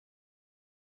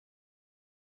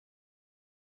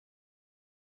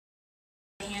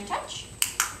Hand touch.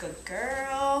 Good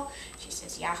girl. She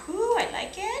says, Yahoo, I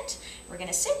like it. We're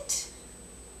gonna sit.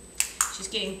 She's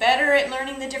getting better at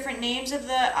learning the different names of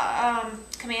the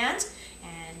commands,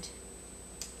 and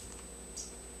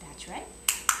that's right.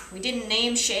 We didn't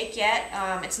name shake yet.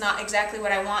 It's not exactly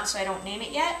what I want, so I don't name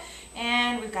it yet.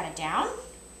 And we've got it down.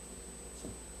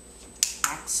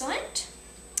 Excellent.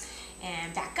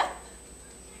 And back up.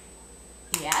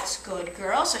 Yes, good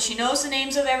girl. So she knows the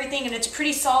names of everything, and it's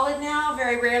pretty solid now.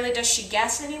 Very rarely does she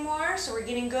guess anymore, so we're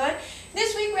getting good.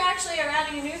 This week we actually are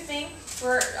adding a new thing.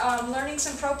 We're learning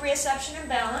some proprioception and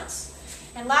balance.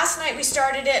 And last night we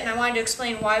started it, and I wanted to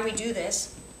explain why we do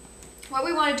this. What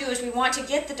we want to do is we want to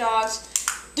get the dogs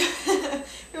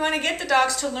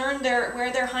to learn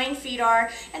where their hind feet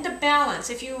are and to balance.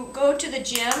 If you go to the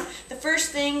gym, the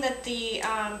first thing that the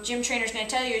gym trainer is going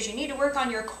to tell you is you need to work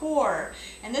on your core.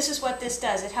 And this is what this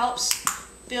does. It helps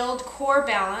build core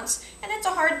balance. And it's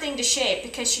a hard thing to shape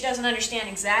because she doesn't understand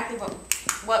exactly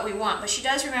what we want. But she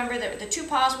does remember that the two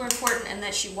paws were important and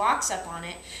that she walks up on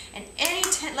it. And any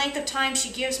length of time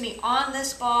she gives me on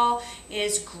this ball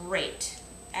is great.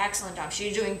 Excellent job.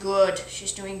 She's doing good.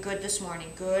 She's doing good this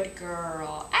morning. Good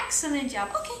girl. Excellent job.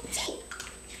 Okay.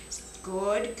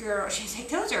 Good girl. She's like,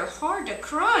 those are hard to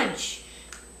crunch.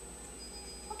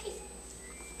 Okay.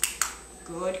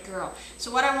 Good girl. So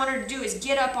what I want her to do is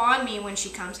get up on me when she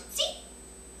comes. See?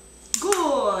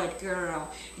 Good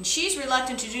girl. And she's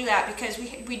reluctant to do that because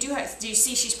we do have, do you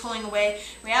see she's pulling away?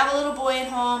 We have a little boy at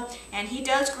home and he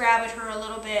does grab at her a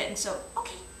little bit, and so,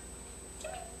 okay.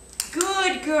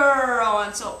 Good girl.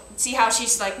 And so see how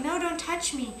she's like, no, don't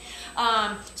touch me.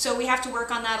 So we have to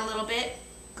work on that a little bit.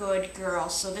 Good girl.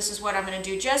 So this is what I'm going to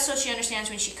do just so she understands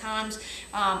when she comes.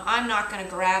 I'm not going to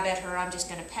grab at her. I'm just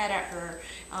going to pet at her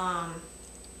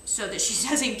so that she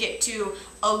doesn't get too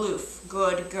aloof.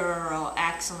 Good girl.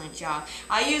 Excellent job.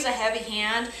 I use a heavy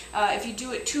hand. If you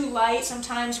do it too light,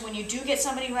 sometimes when you do get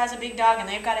somebody who has a big dog and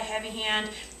they've got a heavy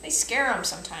hand, they scare them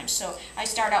sometimes. So I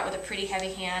start out with a pretty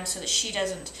heavy hand so that she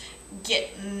doesn't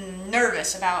get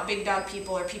nervous about big dog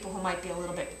people or people who might be a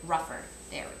little bit rougher.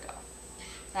 There we go.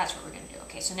 That's what we're going to do.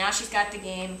 Okay, so now she's got the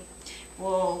game.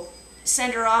 We'll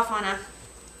send her off on a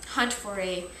hunt for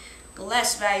a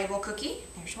less valuable cookie.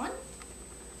 There's one.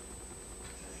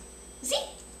 See?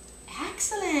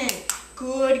 Excellent.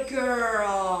 Good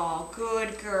girl.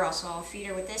 Good girl. So I'll feed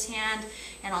her with this hand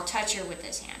and I'll touch her with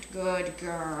this hand. Good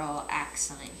girl.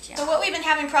 Excellent job. So what we've been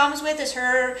having problems with is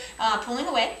her pulling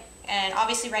away. And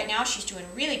obviously right now she's doing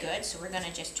really good, so we're going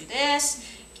to just do this,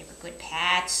 give her good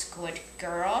pats, good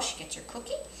girl, she gets her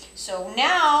cookie. So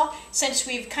now, since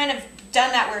we've kind of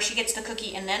done that where she gets the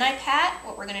cookie and then I pat,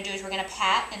 what we're going to do is we're going to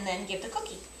pat and then give the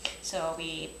cookie. So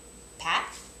we pat,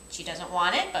 she doesn't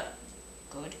want it, but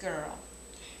good girl.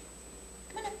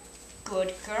 Come on up.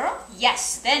 Good girl.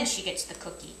 Yes, then she gets the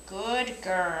cookie. Good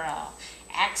girl.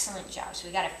 Excellent job. So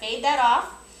we got to fade that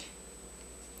off.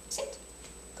 Sit.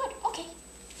 Good. Okay.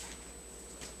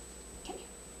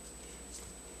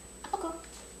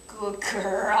 Good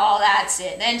girl, that's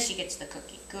it. Then she gets the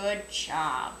cookie. Good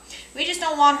job. We just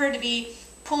don't want her to be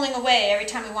pulling away every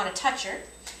time we want to touch her.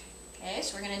 Okay,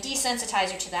 so we're going to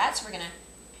desensitize her to that. So we're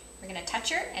going to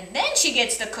touch her, and then she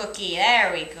gets the cookie.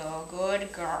 There we go.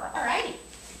 Good girl. Alrighty.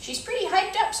 She's pretty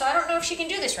hyped up, so I don't know if she can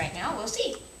do this right now. We'll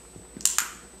see.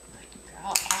 Good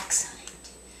girl.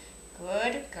 Excellent.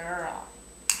 Good girl.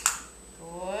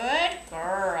 Good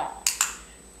girl.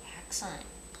 Excellent.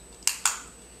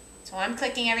 So I'm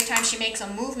clicking every time she makes a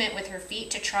movement with her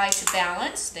feet to try to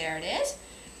balance. There it is.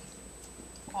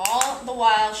 All the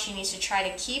while, she needs to try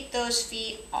to keep those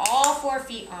feet, all 4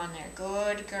 feet on there.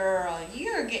 Good girl.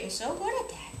 You're getting so good at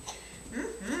that.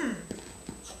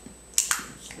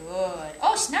 Good.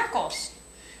 Oh, snarkles.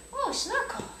 Oh,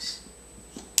 snarkles.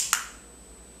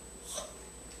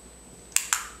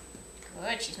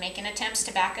 Good. She's making attempts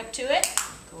to back up to it.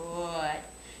 Good.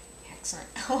 Excellent.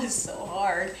 Oh, it's so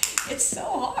hard. It's so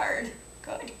hard.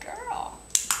 Good girl.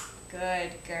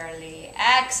 Good girly.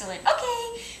 Excellent.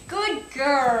 Okay. Good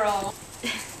girl.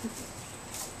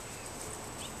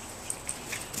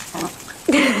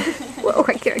 Whoa,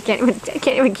 I can't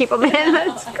even keep them in.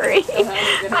 That's great.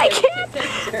 I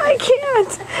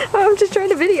can't. I'm just trying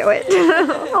to video it.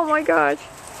 Oh my gosh.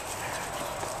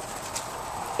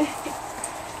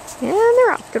 Yeah,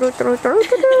 they're off. Try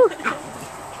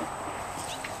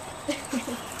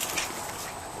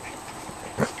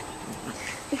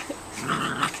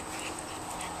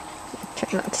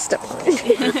not to step on it.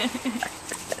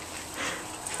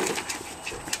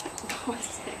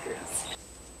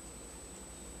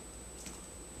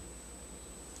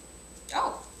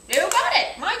 Oh, you got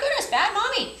it. My goodness, bad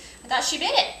mommy. I thought she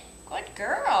bit it. Good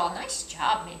girl. Nice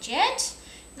job, Midget.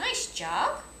 Nice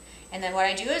job. And then what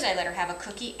I do is I let her have a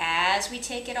cookie as we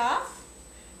take it off.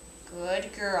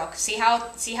 Good girl. See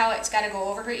how it's got to go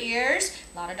over her ears?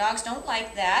 A lot of dogs don't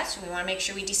like that, so we want to make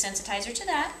sure we desensitize her to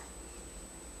that.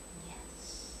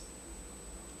 Yes.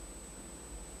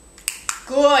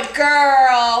 Good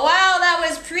girl. Wow, that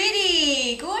was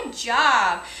pretty. Good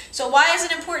job. So why is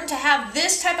it important to have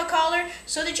this type of collar?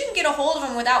 So that you can get a hold of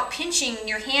them without pinching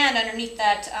your hand underneath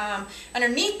that,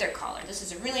 underneath their collar. This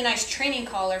is a really nice training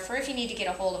collar for if you need to get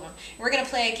a hold of them. We're going to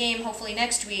play a game hopefully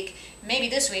next week, maybe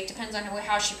this week, depends on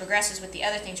how she progresses with the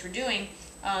other things we're doing,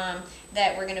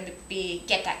 that we're going to be,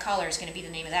 Get That Collar is going to be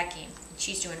the name of that game.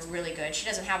 She's doing really good. She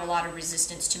doesn't have a lot of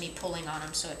resistance to me pulling on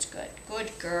them, so it's good.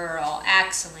 Good girl.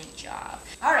 Excellent job.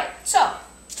 All right, so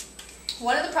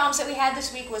one of the problems that we had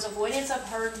this week was avoidance of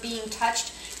her being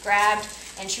touched, grabbed,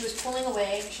 and she was pulling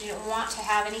away. She didn't want to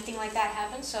have anything like that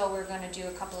happen, so we're going to do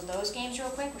a couple of those games real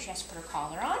quick where she has to put her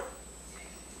collar on.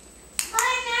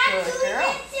 I'm not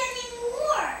doing it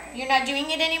anymore. You're not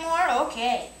doing it anymore?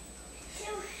 Okay. To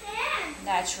him.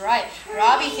 That's right.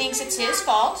 Robbie thinks it's his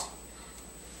fault.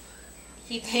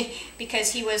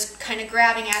 Because he was kind of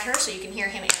grabbing at her, so you can hear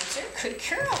him answer. Good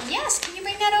girl. Yes. Can you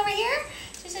bring that over here?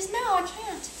 She says, no, I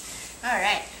can't. All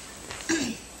right.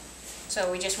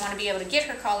 So we just want to be able to get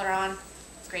her collar on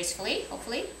gracefully,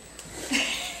 hopefully.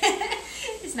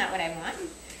 It's not what I want.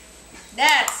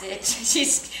 That's it.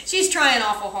 She's trying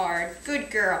awful hard.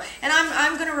 Good girl. And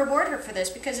I'm going to reward her for this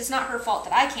because it's not her fault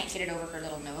that I can't get it over her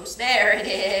little nose. There it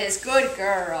is. Good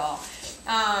girl.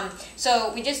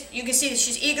 So you can see that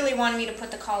she's eagerly wanting me to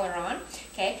put the collar on.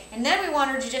 Okay. And then we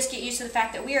want her to just get used to the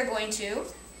fact that we are going to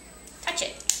touch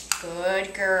it.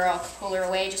 Good girl. Pull her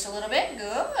away just a little bit.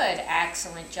 Good.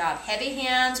 Excellent job. Heavy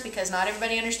hands, because not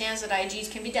everybody understands that IGs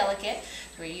can be delicate.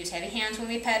 So we use heavy hands when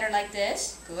we pet her like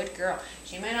this. Good girl.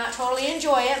 She may not totally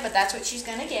enjoy it, but that's what she's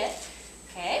going to get.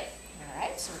 Okay. All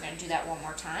right. So we're going to do that one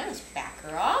more time. Let's back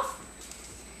her off.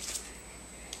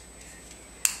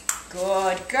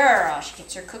 Good girl. She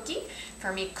gets her cookie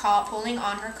for me pulling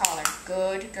on her collar.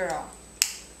 Good girl.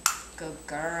 Good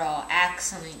girl.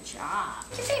 Excellent job.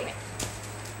 What's your favorite?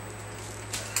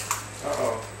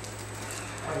 Uh-oh.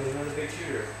 Oh, there's another big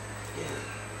shooter. Yeah.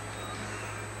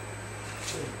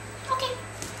 Okay.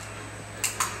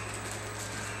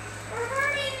 We're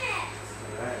hurting it.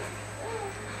 Alright.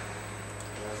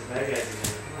 That's the bad guys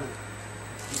again. Come on.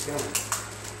 Keep going.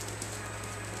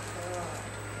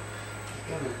 Keep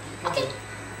going. Keep going. Okay.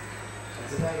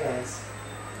 That's the bad guys.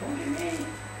 Don't get me.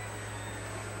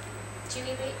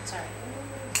 Chewy bait? Sorry.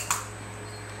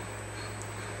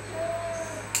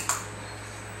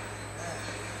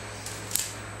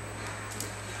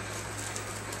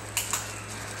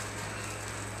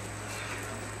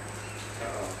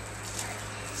 Uh-oh.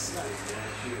 Slow. Yeah,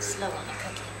 shooter. Slow on the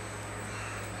cookie.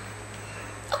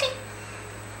 Okay.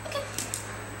 Okay.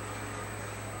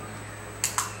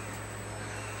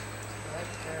 Good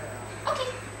girl. Okay.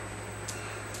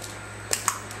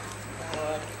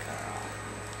 Good girl.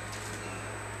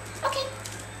 Okay.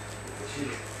 The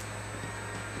shooter.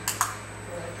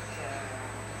 Good girl.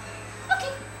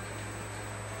 Okay.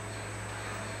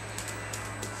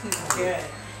 Good.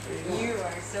 Where you going? You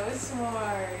are so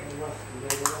smart. Where you going?